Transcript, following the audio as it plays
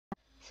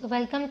So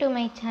welcome to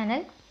my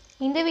channel.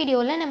 In the video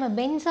la nama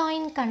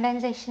benzoin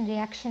condensation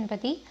reaction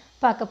பத்தி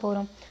பார்க்க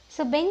போறோம்.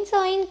 So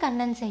benzoin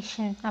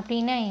condensation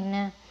அப்படினா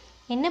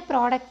என்ன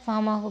product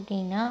form ஆகும்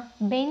அப்படினா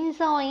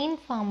benzoin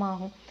form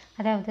ஆகும்.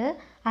 அதாவது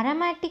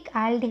aromatic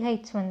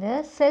aldehydes வந்து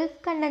self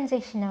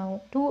condensation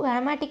ஆகும். Two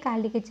aromatic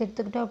aldehydes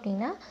எடுத்துக்கிட்டோம்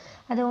அப்படினா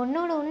அது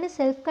ஒண்ணோட ஒண்ணு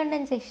self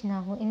condensation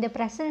ஆகும். In the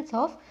presence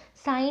of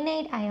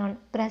cyanide ion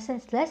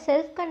presenceல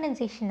self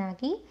condensation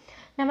ஆகி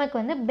நமக்கு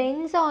வந்து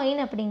benzoin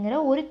அப்படிங்கற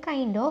ஒரு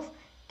kind of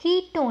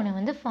ketone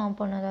வந்து ஃபார்ம்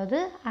பண்ணும். அதாவது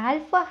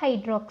ஆல்ஃபா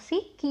ஹைட்ராக்சி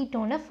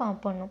ketone ஃபார்ம்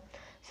பண்ணும்.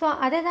 ஸோ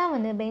அதை தான்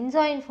வந்து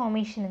benzoin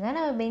formation தான்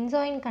நம்ம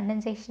benzoin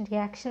condensation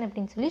reaction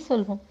அப்படின்னு சொல்லி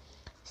சொல்வோம்.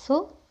 ஸோ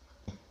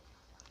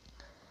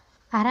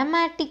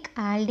aromatic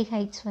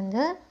aldehydes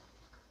வந்து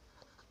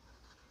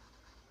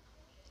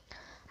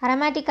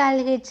aromatic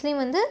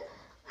aldehydeஸ்லேயும் வந்து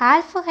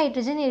ஆல்ஃபா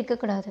ஹைட்ரஜன்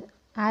இருக்கக்கூடாது.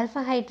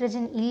 ஆல்ஃபா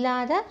ஹைட்ரஜன்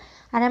இல்லாத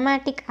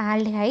aromatic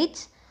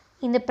aldehydes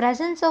in the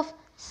presence of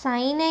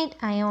cyanide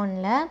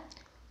ionல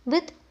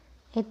with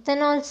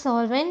ethanol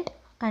solvent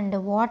and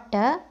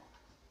water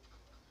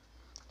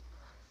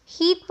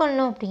heat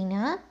பண்ணோம்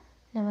அப்படின்னா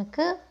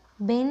நமக்கு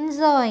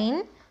benzoin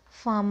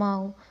ஃபார்ம்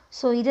ஆகும்.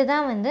 ஸோ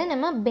இதுதான் வந்து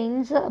நம்ம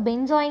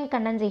benzoin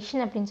condensation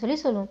அப்படின்னு சொல்லி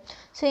சொல்லுவோம்.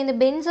 ஸோ இந்த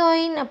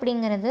benzoin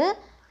அப்படிங்கிறது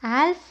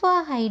alpha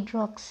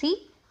hydroxy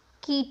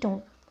ketone,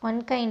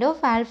 one kind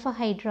of alpha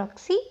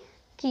hydroxy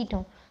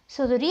ketone. So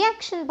இது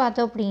ரியாக்ஷன்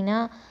பார்த்தோம் அப்படின்னா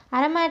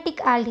aromatic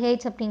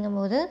aldehydes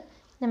அப்படிங்கும்போது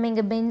நம்ம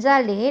இங்கே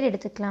பென்சால்டிஹைட்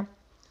எடுத்துக்கலாம்.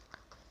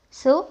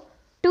 ஸோ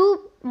 2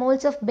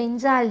 moles of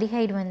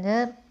benzaldehyde வந்து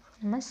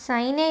நம்ம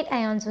cyanide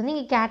ions வந்து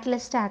இங்கே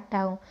catalyst ஆக்ட்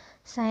ஆகும்.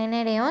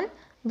 cyanide ion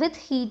with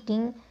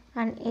heating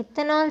and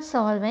ethanol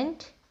solvent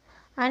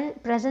and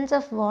presence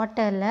of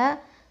waterல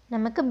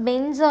நமக்கு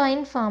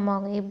benzoin ஃபார்ம்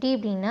ஆகும். எப்படி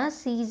அப்படின்னா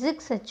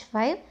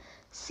C6H5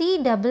 C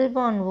double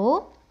bond O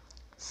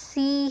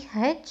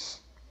CH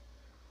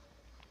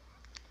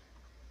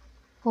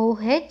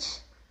OH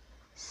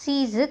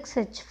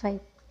C6H5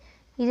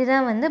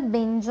 இதுதான் வந்து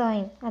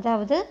benzoin,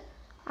 அதாவது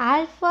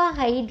ஆல்ஃபா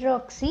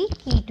ஹைட்ராக்சி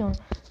ketone.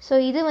 ஸோ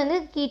இது வந்து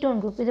ketone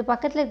group, இது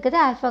பக்கத்தில் இருக்கிறது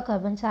alpha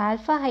carbon. So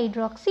alpha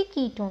hydroxy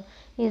ketone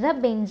இதுதான்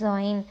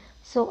benzoin.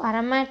 So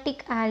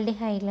aromatic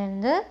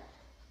ஆல்டிஹைட்லேருந்து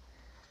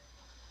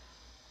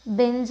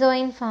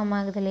benzoin form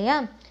ஆகுது இல்லையா,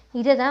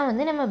 இதை தான்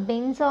வந்து நம்ம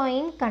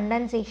benzoin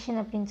condensation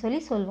அப்படின்னு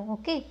சொல்லி சொல்லுவோம்.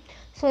 ஓகே,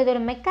 ஸோ இதோட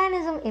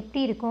மெக்கானிசம்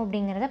எப்படி இருக்கும்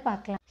அப்படிங்கிறத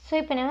பார்க்கலாம். ஸோ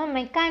இப்போ நம்ம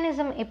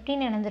மெக்கானிசம் எப்படி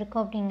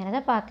நடந்திருக்கோம் அப்படிங்கிறத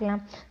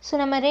பார்க்கலாம். ஸோ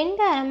நம்ம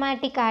 2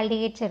 aromatic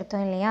aldehydes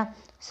எடுத்தோம் இல்லையா,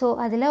 ஸோ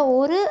அதில்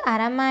ஒரு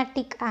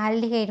aromatic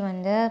aldehyde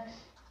வந்து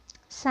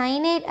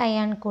cyanide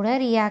ion கூட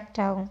ரியாக்ட்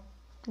ஆகும்.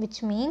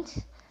 விச் மீன்ஸ்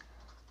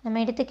நம்ம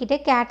எடுத்துக்கிட்ட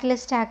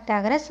கேட்டலிஸ்ட் ஆக்ட்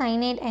ஆகிற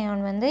cyanide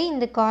ion வந்து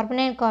இந்த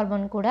கார்பனைல்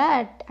கார்பன் கூட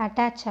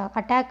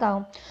அட்டாக்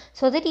ஆகும்.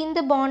 ஸோ தட்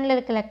இந்த பாண்டில்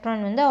இருக்க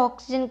எலக்ட்ரான் வந்து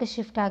ஆக்சிஜனுக்கு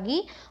ஷிஃப்ட் ஆகி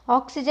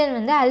ஆக்சிஜன்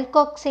வந்து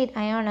அல்காக்சைடு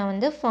அயானை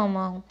வந்து ஃபார்ம்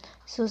ஆகும்.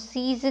 So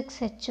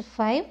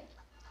C6H5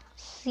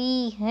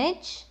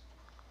 CH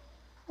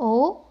O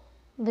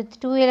with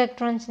 2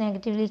 electrons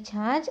negatively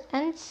charged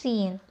and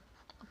Cn.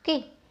 Okay,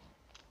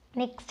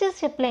 next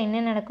ஸ்டெப்பில்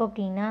என்ன நடக்கும்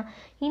அப்படின்னா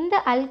இந்த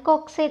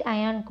அல்காக்சைடு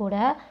அயான் கூட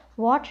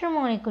வாட்டர்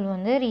மாலிகுல்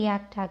வந்து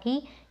ரியாக்ட் ஆகி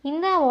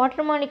இந்த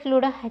வாட்டர்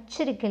மாலிகுலோட H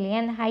இருக்கு இல்லையா,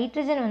 அந்த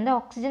ஹைட்ரஜன் வந்து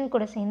ஆக்சிஜன்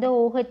கூட சேர்ந்து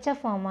OH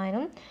ஃபார்ம்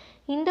ஆகிடும்.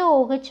 இந்த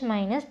OH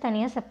மைனஸ்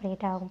தனியாக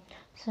செப்பரேட் ஆகும்.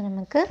 ஸோ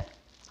நமக்கு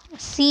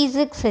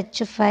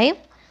C6H5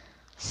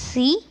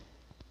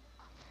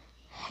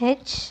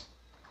 CH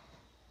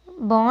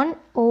bond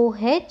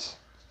OH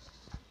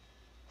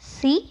C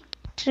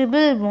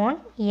triple bond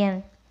N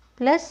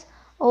plus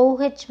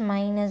OH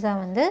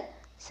மைனஸாக வந்து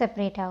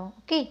செப்பரேட் ஆகும்.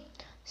 ஓகே,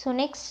 ஸோ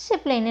நெக்ஸ்ட்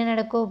ஸ்டெப்பில் என்ன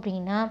நடக்கும்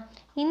அப்படின்னா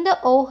இந்த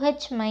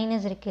OH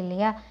மைனஸ் இருக்கு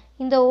இல்லையா,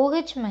 இந்த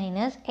OH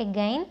மைனஸ்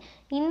எகைன்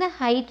இந்த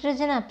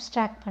ஹைட்ரஜன்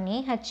அப்ஸ்ட்ராக்ட் பண்ணி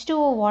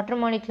H2O வாட்டர்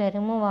மாலிகுலர்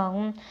ரிமூவ்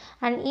ஆகும்.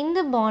 அண்ட் இந்த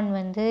பாண்ட்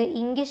வந்து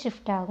இங்கே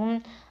ஷிஃப்ட் ஆகும்.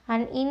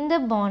 அண்ட் இந்த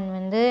பாண்ட்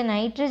வந்து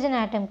நைட்ரஜன்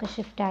ஆட்டம்க்கு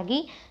ஷிஃப்ட் ஆகி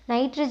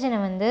நைட்ரஜனை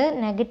வந்து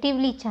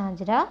நெகட்டிவ்லி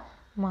சார்ஜாக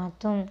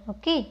மாற்றும்.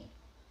 ஓகே,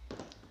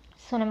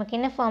 ஸோ நமக்கு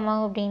என்ன ஃபார்ம்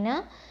ஆகும் அப்படின்னா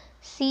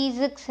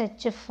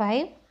C6H5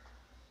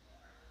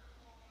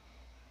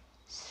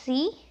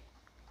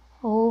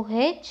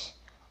 COH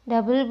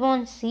double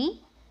bond C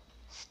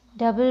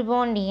double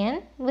bond N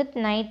with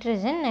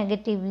nitrogen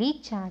negatively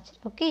charged.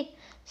 Okay,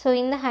 so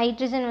இந்த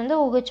ஹைட்ரஜன் வந்து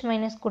OH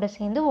மைனஸ் கூட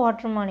சேர்ந்து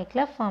வாட்டர்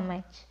மாலிகுலர் ஃபார்ம்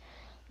ஆயிடுச்சு.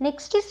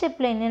 நெக்ஸ்ட்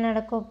ஸ்டெப்பில் என்ன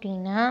நடக்கும்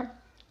அப்படின்னா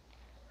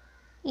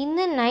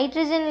இந்த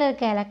நைட்ரஜனில்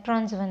இருக்க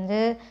எலக்ட்ரான்ஸ்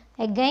வந்து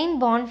அகைன்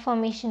பாண்ட்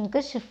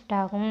ஃபார்மேஷனுக்கு ஷிஃப்ட்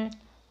ஆகும்.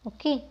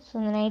 ஓகே, ஸோ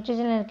இந்த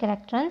நைட்ரஜனில் இருக்க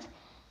எலக்ட்ரான்ஸ்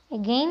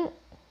அகைன்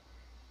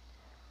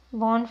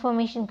பாண்ட்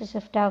ஃபார்மேஷனுக்கு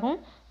ஷிஃப்ட் ஆகும்.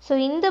 ஸோ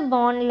இந்த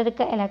பாண்டில்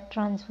இருக்க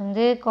எலக்ட்ரான்ஸ்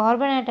வந்து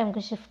கார்பன்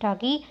ஆட்டம்க்கு ஷிஃப்ட்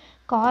ஆகி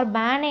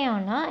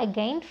கார்பானயானாக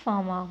அகைன்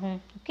ஃபார்ம் ஆகும்.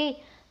 Okay,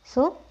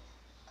 so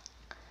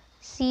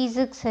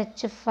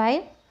C6H5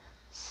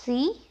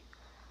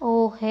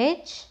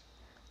 COH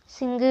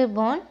single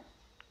bond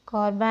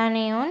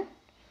carbanion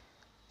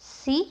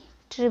C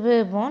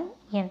triple bond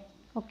N.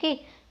 Okay,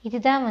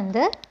 இதுதான்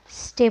வந்து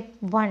ஸ்டெப்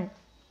 1.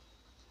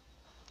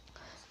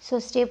 ஸோ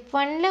ஸ்டெப்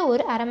 1ல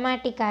ஒரு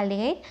aromatic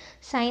aldehyde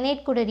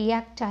cyanide கூட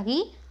ரியாக்ட் ஆகி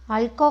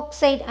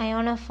அல்காக்சைடு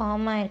அயானை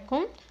ஃபார்ம்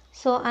ஆகிருக்கும்.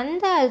 ஸோ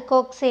அந்த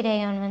அல்காக்சைடு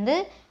அயான் வந்து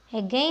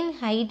எகெயின்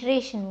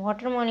ஹைட்ரேஷன்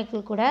வாட்டர்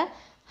மாலிகுல் கூட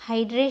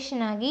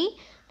ஹைட்ரேஷன் ஆகி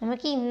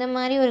நமக்கு இந்த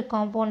மாதிரி ஒரு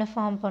காம்பவுண்டை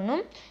ஃபார்ம்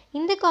பண்ணும்.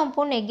 இந்த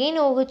காம்பவுண்ட் எகெயின்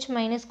OH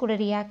மைனஸ் கூட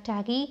ரியாக்ட்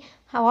ஆகி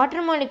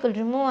வாட்டர் மாலிகுல்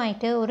ரிமூவ்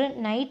ஆகிட்டு ஒரு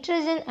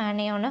நைட்ரஜன்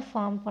அயனை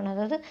ஃபார்ம் பண்ணும்.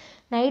 அதாவது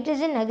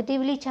நைட்ரஜன்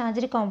நெகட்டிவ்லி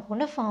சார்ஜ்டு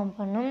காம்பவுண்டை ஃபார்ம்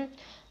பண்ணும்.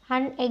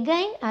 அண்ட்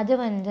எகெயின் அது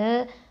வந்து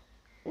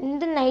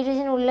இந்த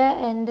நைட்ரஜன் உள்ள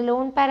இந்த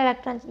lone pair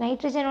electrons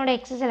நைட்ரஜனோட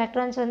excess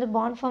electrons வந்து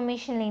பாண்ட்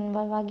ஃபார்மேஷனில்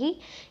இன்வால்வ் ஆகி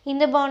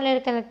இந்த பாண்டில்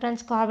இருக்க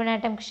எலக்ட்ரான்ஸ் கார்பன்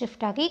ஆட்டம்க்கு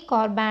ஷிஃப்ட் ஆகி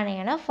கார்பன்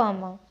அயனை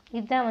ஃபார்ம் ஆகும்.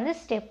 இதுதான் வந்து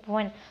ஸ்டெப்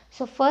 1.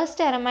 ஸோ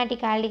ஃபர்ஸ்ட்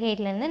அரோமேட்டிக்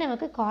ஆல்டிஹைட்லேருந்து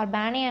நமக்கு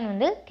கார்பன் அயான்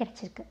வந்து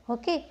கிடச்சிருக்கு.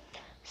 ஓகே,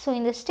 ஸோ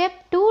இந்த ஸ்டெப்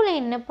 2ல்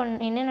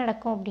என்ன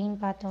நடக்கும் அப்படின்னு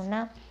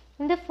பார்த்தோம்னா,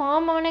 இந்த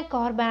ஃபார்ம் ஆன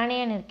கார்பன்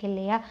அயான் இருக்கு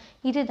இல்லையா,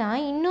 இதுதான்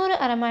இன்னொரு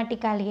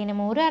அரோமேட்டிக் ஆல்டிஹைட்.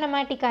 நம்ம ஒரு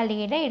அரோமேட்டிக்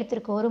ஆல்டிஹைடை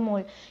எடுத்துருக்கோம், ஒரு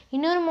மோல்.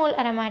 இன்னொரு மோல்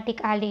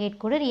அரோமேட்டிக்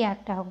ஆல்டிஹைட் கூட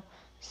ரியாக்ட் ஆகும்.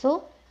 So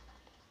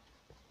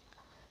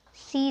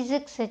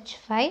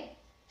C6H5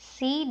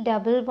 C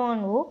double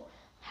bond O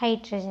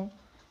hydrogen.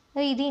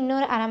 இது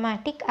இன்னொரு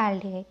aromatic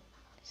aldehyde.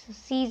 So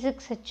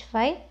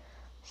C6H5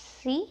 C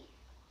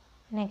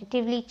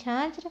negatively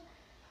charged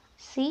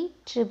C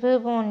triple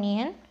bond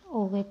N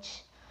OH.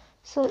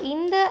 So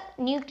இந்த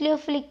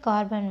நியூக்ளியோஃபிலிக்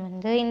கார்பன்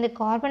வந்து இந்த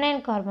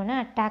கார்பனைல் கார்பனை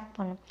அட்டாக்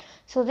பண்ணும்.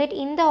 ஸோ தட்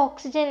இந்த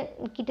ஆக்சிஜன்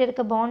கிட்ட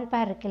இருக்க பாண்ட்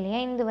பேர் இருக்கு இல்லையா,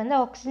 இது வந்து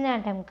ஆக்சிஜன்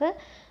ஆட்டம்க்கு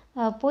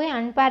போய்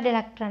அன்பேர்டு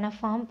எலக்ட்ரானை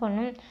ஃபார்ம்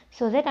பண்ணும்.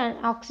 ஸோ தட்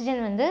ஆக்சிஜன்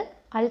வந்து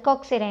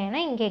அல்காக்சைடு அயனா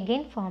இங்கே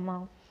எகெயின் ஃபார்ம்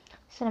ஆகும்.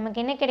 ஸோ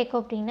நமக்கு என்ன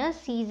கிடைக்கும் அப்படின்னா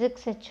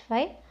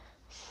C6H5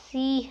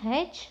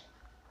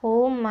 CHO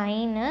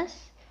minus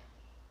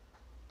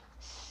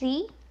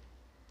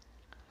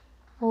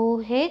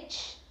COH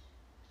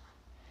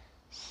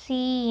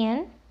CN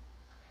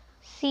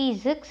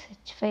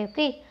C6H5.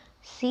 Okay,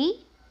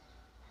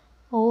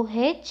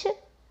 COH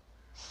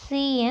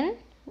CN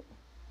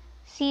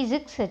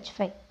C6H5.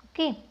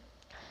 Okay,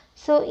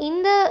 so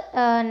இந்த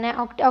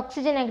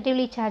ஆக்சிஜன்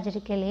நெகட்டிவ்லி சார்ஜ்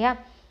இருக்கு இல்லையா,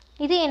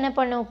 இது என்ன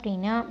பண்ணும்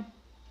அப்படின்னா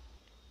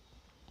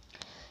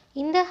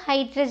இந்த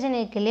ஹைட்ரஜன்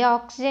இருக்கு இல்லையா,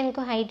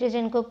 ஆக்சிஜனுக்கும்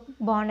ஹைட்ரஜனுக்கும்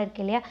பாண்ட்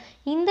இருக்கு இல்லையா,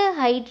 இந்த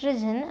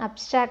ஹைட்ரஜன்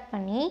அப்ஸ்ட்ராக்ட்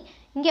பண்ணி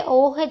இங்கே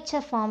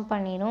OHஐ ஃபார்ம்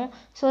பண்ணிடும்.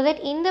 ஸோ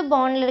தட் இந்த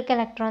பாண்டில் இருக்க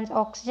எலக்ட்ரான்ஸ்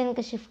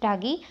ஆக்சிஜனுக்கு ஷிஃப்ட்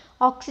ஆகி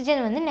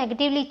ஆக்சிஜன் வந்து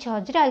நெகட்டிவ்லி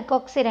சார்ஜ்டு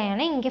அல்காக்சைடு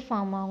அயனை இங்கே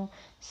ஃபார்ம் ஆகும்.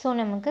 ஸோ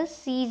நமக்கு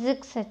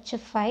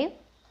C6H5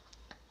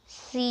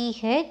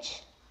 CH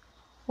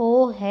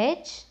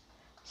OH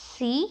C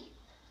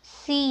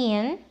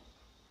CN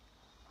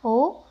O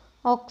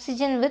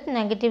oxygen with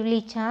negatively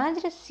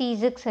charged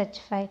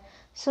C6H5.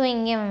 So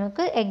இங்கே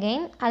நமக்கு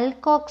எகெயின்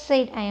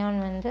அல்காக்சைடு அயான்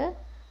வந்து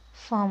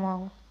ஃபார்ம்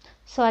ஆகும்.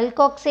 ஸோ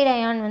அல்காக்சைடு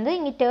அயான் வந்து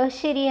இங்கே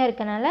டெர்ஷரியாக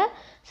இருக்கனால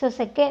ஸோ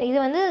இது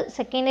வந்து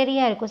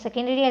செகண்டரியாக இருக்கும்,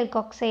 செகண்டரி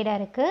அல்காக்சைடாக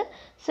இருக்குது.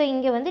 ஸோ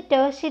இங்கே வந்து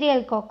டெர்ஷரி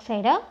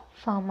அல்காக்சைடாக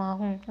ஃபார்ம்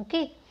ஆகும்.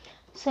 ஓகே,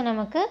 ஸோ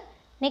நமக்கு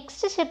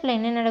நெக்ஸ்ட் ஸ்டெப்பில்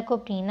என்ன நடக்கும்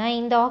அப்படின்னா,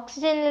 இந்த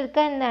ஆக்சிஜனில் இருக்க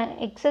இந்த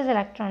எக்ஸஸ்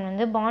எலக்ட்ரான்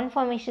வந்து பாண்ட்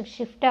ஃபார்மேஷன்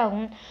ஷிஃப்ட்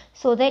ஆகும்.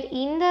 ஸோ தட்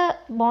இந்த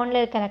பாண்டில்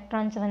இருக்க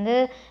எலக்ட்ரான்ஸ் வந்து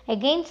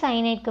எகெயின்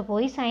சைனைட்க்கு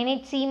போய்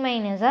சைனைட் C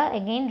மைனஸாக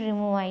எகெயின்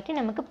ரிமூவ் ஆகிட்டு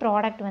நமக்கு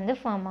ப்ராடக்ட் வந்து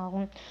ஃபார்ம்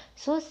ஆகும்.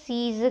 So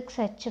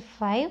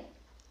C6H5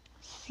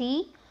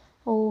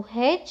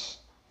 COH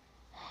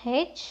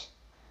H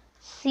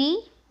C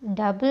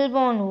double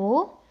bond O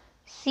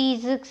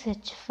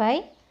C6H5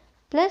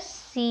 plus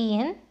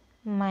CN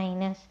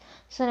minus.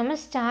 So நம்ம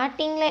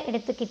ஸ்டார்டிங்கில்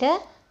எடுத்துக்கிட்ட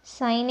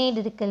சைனைடு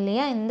இருக்கு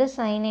இல்லையா, இந்த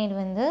சைனைடு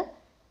வந்து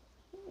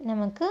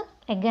நமக்கு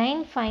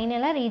எகைன்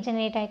ஃபைனலாக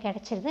ரீஜெனரேட் ஆகி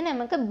கிடச்சிருது.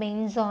 நமக்கு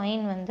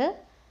பென்சாயின் வந்து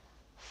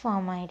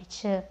ஃபார்ம்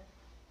ஆயிடுச்சு.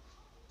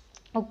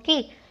 ஓகே,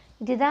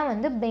 இதுதான்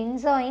வந்து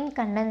பென்சாயின்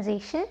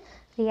கண்டென்சேஷன்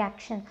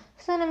ரியாக்ஷன்.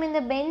 ஸோ நம்ம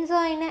இந்த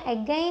பென்சாயினை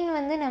எகைன்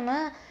வந்து நம்ம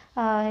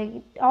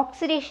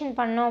ஆக்சிடேஷன்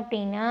பண்ணோம்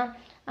அப்படின்னா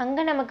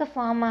அங்கே நமக்கு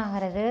ஃபார்ம்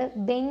ஆகிறது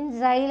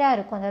பென்சைலாக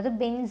இருக்கும். அதாவது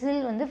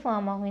பென்சில் வந்து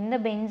ஃபார்ம் ஆகும். இந்த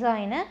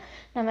பென்சாயினை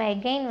நம்ம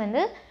எகெயின்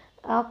வந்து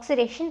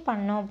ஆக்சிடேஷன்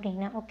பண்ணோம்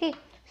அப்படின்னா. ஓகே,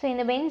 ஸோ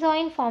இந்த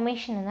பென்சாயின்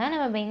ஃபார்மேஷன் தான்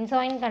நம்ம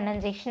பென்சாயின்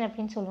கண்டென்சேஷன்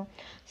அப்படின்னு சொல்லுவோம்.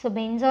 ஸோ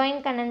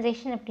பென்சாயின்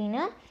கண்டென்சேஷன்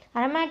அப்படின்னா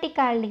aromatic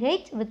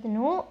aldehydes with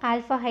no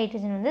alpha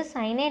hydrogen வந்து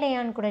சைனைட்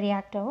அயான் கூட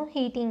ரியாக்ட் ஆகும்.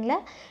 ஹீட்டிங்கில்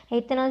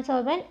ethanol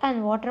solvent and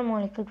water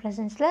molecule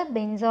ப்ரெசன்ஸில்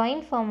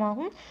benzoin form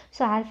ஆகும்.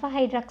 So alpha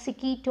hydroxy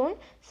ketone.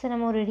 So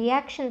நம்ம ஒரு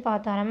ரியாக்ஷன்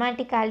பார்த்தோம்,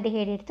 அரோமேட்டிக்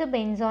ஆல்டிஹைட் எடுத்து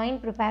பென்சாயின்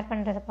ப்ரிப்பேர்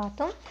பண்ணுறதை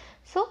பார்த்தோம்.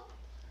 ஸோ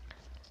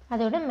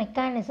அதோட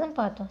மெக்கானிசம்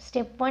பார்த்தோம்.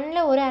 ஸ்டெப் 1ல்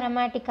ஒரு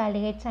அரோமேட்டிக்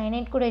ஆல்டிஹைட்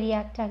சைனைட் கூட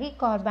ரியாக்ட் ஆகி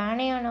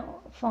கார்பன் அயானை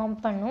ஃபார்ம்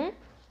பண்ணும்.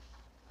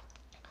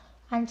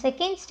 அண்ட்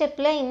செகண்ட்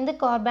ஸ்டெப்பில் இந்த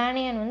கார்பன்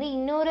அயான் வந்து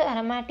இன்னொரு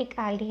அரோமேட்டிக்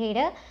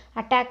ஆல்டிஹைடை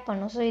அட்டாக்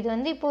பண்ணும். ஸோ இது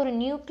வந்து இப்போ ஒரு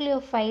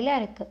நியூக்ளியோஃபைலாக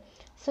இருக்குது.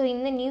 ஸோ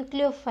இந்த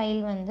நியூக்ளியோஃபைல்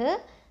வந்து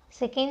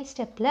செகண்ட்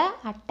ஸ்டெப்பில்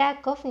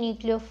அட்டாக் ஆஃப்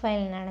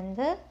நியூக்ளியோஃபைல்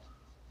நடந்து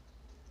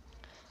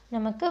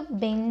நமக்கு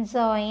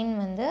பென்சாயின்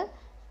வந்து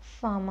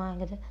ஃபார்ம்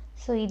ஆகுது.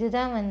 ஸோ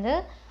இதுதான் வந்து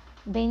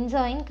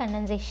benzoin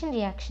condensation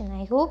reaction.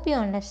 I hope you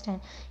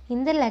understand.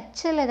 இந்த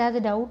லெக்சரில் ஏதாவது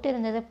டவுட்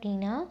இருந்தது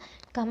அப்படின்னா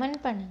கமெண்ட்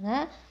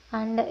பண்ணுங்கள்.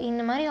 அண்ட்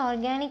இந்த மாதிரி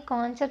organic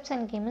concepts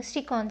and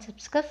chemistry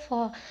கான்செப்ட்ஸ்க்கு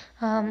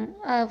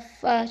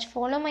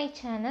follow my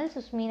channel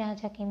சுஸ்மி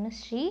Raja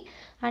chemistry.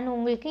 And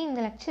உங்களுக்கு இந்த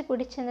லெக்சர்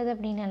பிடிச்சிருந்தது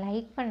அப்படின்னா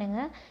லைக்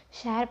பண்ணுங்கள்,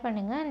 ஷேர்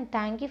பண்ணுங்கள். அண்ட்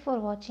தேங்க்யூ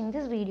ஃபார் வாட்சிங்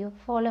this video.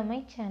 Follow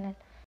my channel.